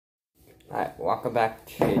Alright, welcome back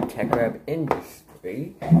to TechWeb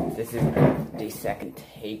Industry. This is the second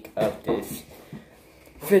take of this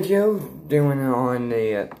video, doing it on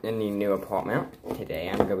in the new apartment. Today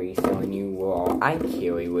I'm going to be showing you what I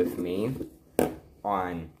carry with me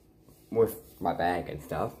with my bag and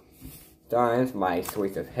stuff. There's my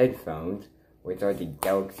choice of headphones, which are the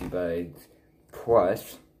Galaxy Buds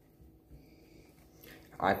Plus.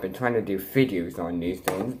 I've been trying to do videos on these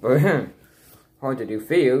things, but hard to do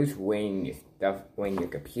videos when your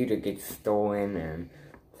computer gets stolen and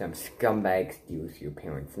some scumbag steals your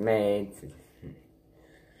parents' meds.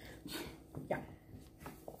 Yeah.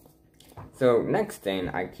 So next thing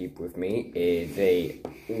I keep with me is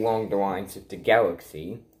along the lines of the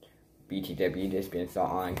Galaxy BTW. This being installed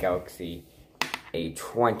on Galaxy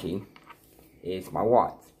A20 is my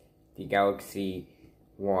watch. The Galaxy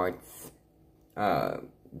Watch.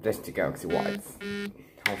 Just the Galaxy Watch.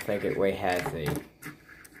 I think it has a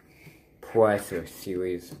plus or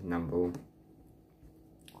series number.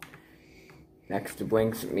 Next, it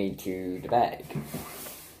brings me to the bag.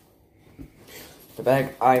 The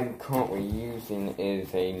bag I'm currently using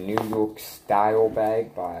is a New York style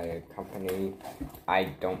bag by a company I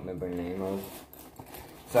don't remember the name of.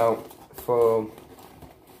 So, for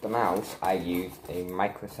the mouse, I used a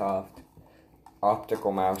Microsoft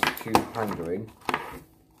Optical Mouse 200.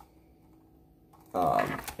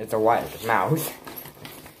 It's a wireless mouse,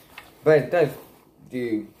 but it does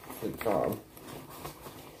do the job.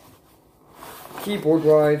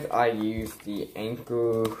 Keyboard-wise, I use the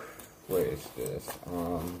Anker. What is this?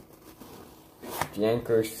 The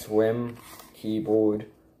Anker Slim keyboard.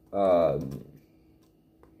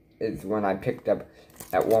 Is one I picked up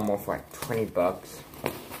at Walmart for like 20 bucks.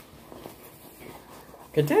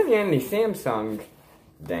 Containing the Samsung,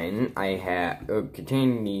 then I have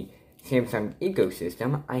containing the Samsung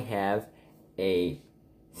ecosystem, I have a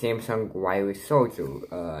Samsung wireless charger,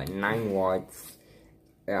 9 watts,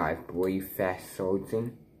 I believe fast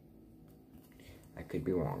charging. I could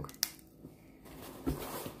be wrong.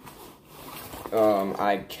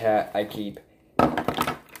 I keep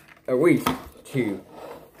at least 2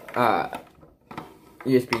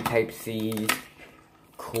 USB Type-C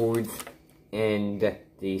cords and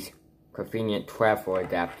these convenient travel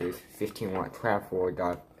adapters, 15-watt travel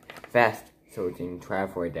fast charging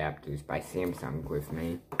travel adapters by Samsung with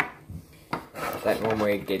me. That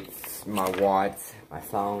normally gets my watch, my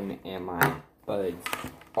phone, and my buds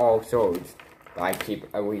all charged, but I keep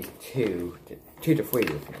at least 2 to 3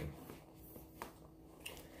 with me.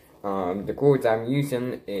 The cords I'm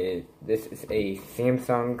using this is a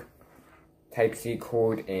Samsung Type-C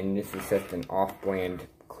cord, and this is just an off-brand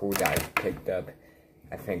cord I picked up,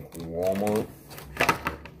 I think, Walmart.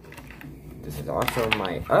 This is also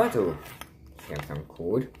my other Samsung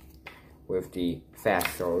cord with the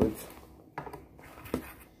fast charge.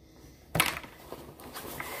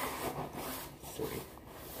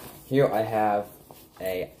 Here I have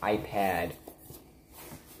a iPad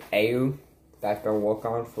Air that I've been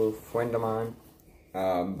working on for a friend of mine,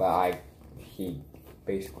 but he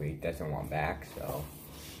basically doesn't want back, so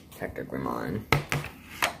technically mine.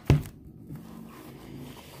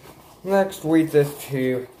 Next leads us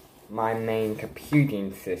to my main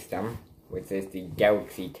computing system, which is the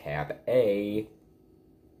Galaxy Tab A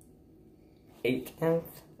 8-inch,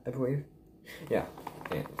 I believe. Yeah,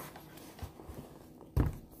 it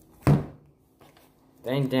is.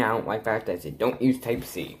 Then down like that, that's it. Don't use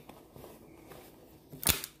Type-C.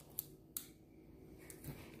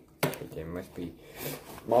 There must be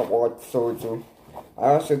my watch charger.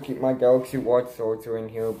 I also keep my Galaxy Watch charger in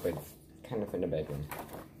here, but it's kind of in the bedroom.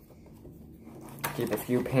 Keep a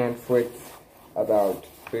few pamphlets about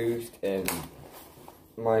Boost and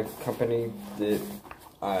my company that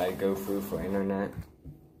I go through for internet.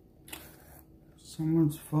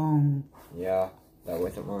 Someone's phone. Yeah, that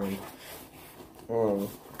wasn't mine.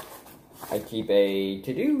 I keep a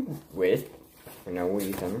to-do list for no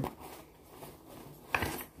reason.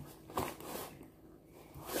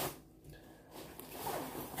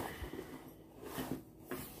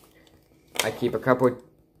 I keep a couple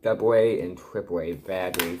AA and AAA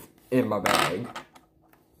batteries in my bag.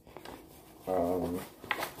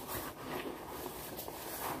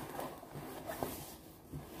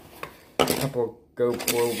 A couple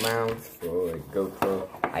GoPro mounts for a GoPro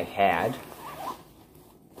I had.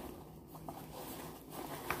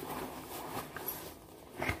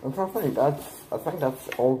 I'm trying to think, I think that's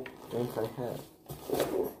all things I had.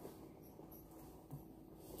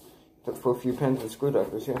 Took for a few pens and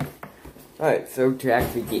screwdrivers, yeah. Alright, so to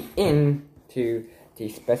actually get into the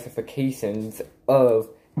specifications of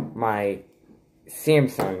my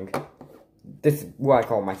Samsung this is what I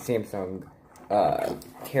call my Samsung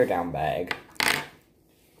teardown bag.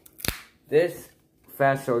 This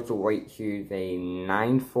fast charger right here is a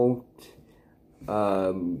 9-volt.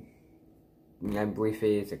 I believe it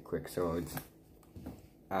is a quick charge.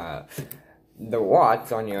 The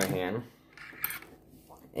watts, on the other hand,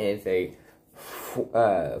 is a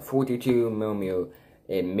 42mm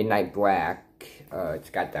in midnight black. It's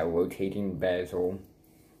got that rotating bezel.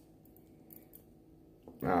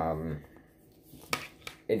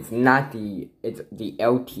 It's the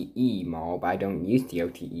LTE model, but I don't use the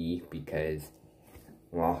LTE because,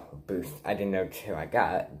 well, Boost, I didn't know till I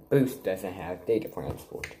got it. Boost doesn't have data plans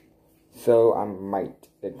for it. So I might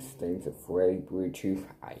exchange it for a Bluetooth.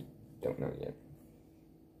 I don't know yet.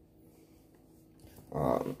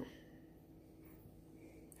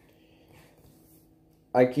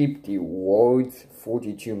 I keep the Rhodes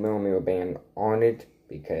 42mm band on it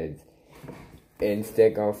because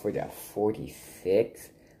instead of going for the 46,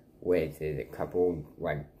 which is a couple,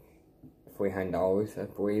 like, $300, I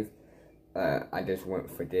believe, I just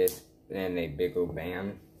went for this and a bigger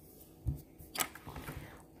band.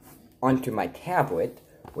 Onto my tablet,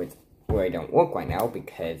 where I don't work right now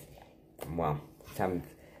because, well, some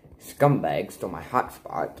scumbag stole my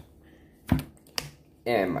hotspot,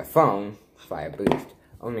 and my phone, via Boost,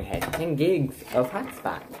 only has 10 gigs of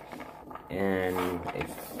hotspot, and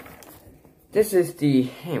this is the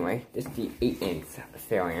 8-inch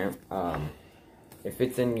variant. If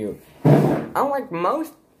it's in you, unlike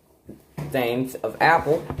most things of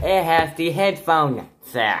Apple, it has the headphone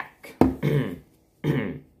jack.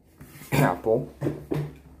 Apple.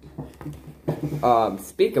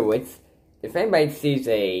 Speaking of which, if anybody sees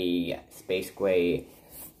a space gray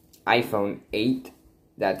iPhone 8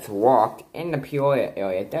 that's locked in the Peoria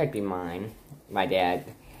area, that'd be mine. My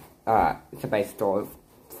dad, somebody stole it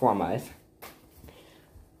from us.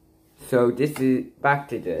 So this is, back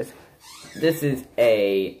to this. This is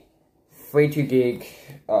a 32 gig,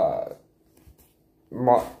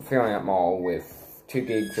 variant model with 2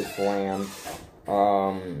 gigs of RAM.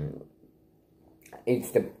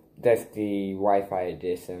 That's the Wi-Fi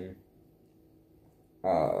edition.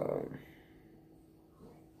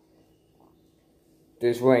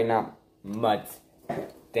 There's really not much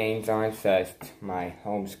things on it, just my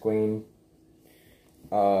home screen.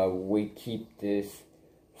 We keep this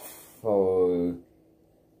for,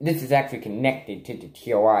 this is actually connected to the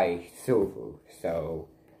TOI server, so,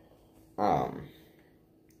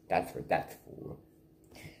 that's what that's for.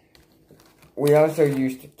 We also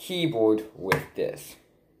use the keyboard with this,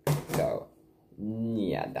 so,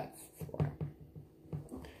 yeah, that's why.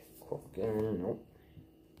 Clock in, nope.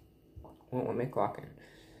 Won't let me clock in.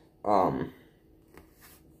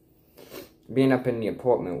 Being up in the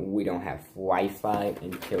apartment, we don't have Wi-Fi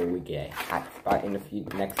until we get a hotspot in the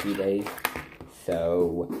next few days.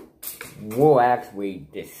 So, we'll actually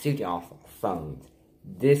just switch off our phones.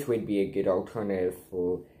 This would be a good alternative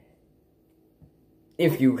for,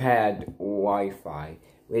 if you had Wi-Fi,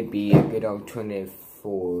 it would be a good alternative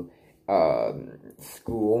for,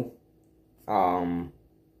 school.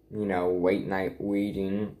 You know, late night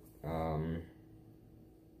reading.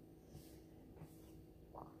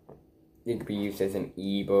 It could be used as an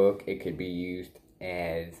ebook. It could be used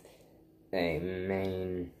as a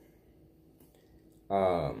main,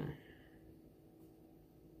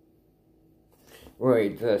 really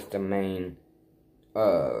just a main,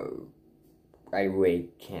 I really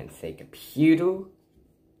can't say computer,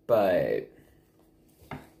 but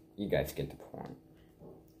you guys get the point.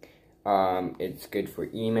 It's good for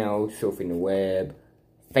email, surfing the web.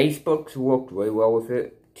 Facebook's worked really well with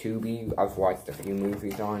it. Tubi, I've watched a few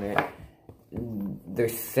movies on it.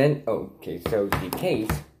 Okay, so the case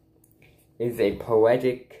is a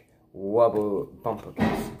Poetic rubber bumper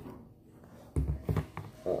case.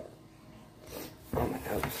 Oh my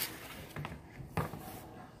nose.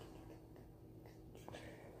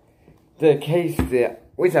 The case that,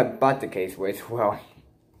 which I bought the case with, well,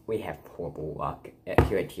 we have horrible luck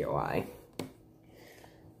here at TOI.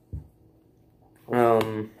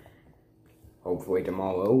 Hopefully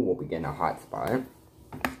tomorrow we'll be getting a hotspot.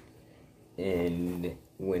 And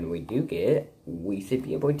when we do get it, we should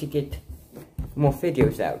be able to get more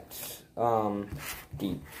videos out.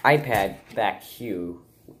 The iPad back here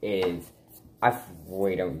is, I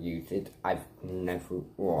really don't use it. I've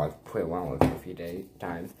played around with it a few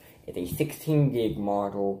times. It's a 16 gig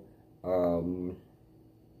model,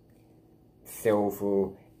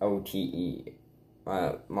 silver LTE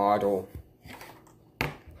model.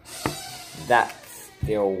 That's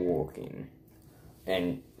still working,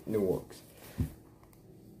 and it works.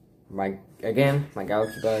 My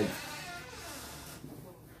Galaxy Buds,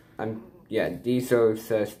 I'm yeah, these are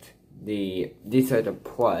the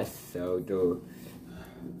plus, so they're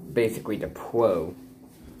basically the pro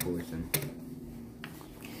version.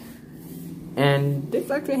 And this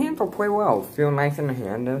actually handles pretty well. Feel nice in the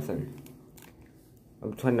hand, doesn't?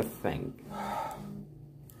 I'm trying to think.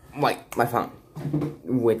 Like my phone,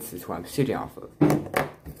 which is what I'm shooting off of.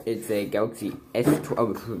 It's a Galaxy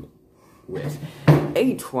S12 with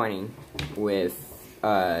A20 with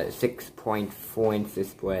 6.4-inch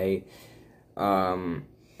display.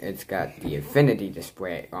 It's got the Infinity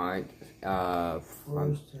display on it. I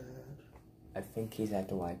think he's at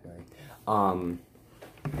the library.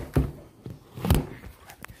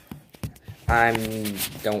 I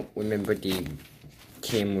don't remember the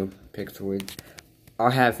camera pixels.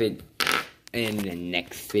 I'll have it in the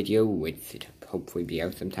next video, which should hopefully be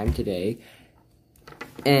out sometime today.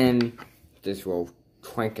 And this little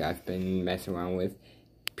trinket I've been messing around with.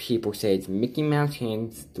 People say it's Mickey Mouse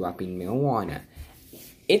hands dropping marijuana.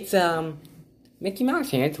 It's Mickey Mouse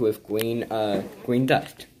hands with green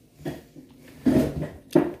dust.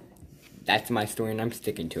 That's my story, and I'm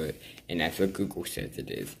sticking to it. And that's what Google says it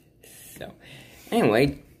is. So,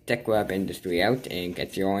 anyway, Tech Lab Industry out, and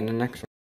catch you all in the next one.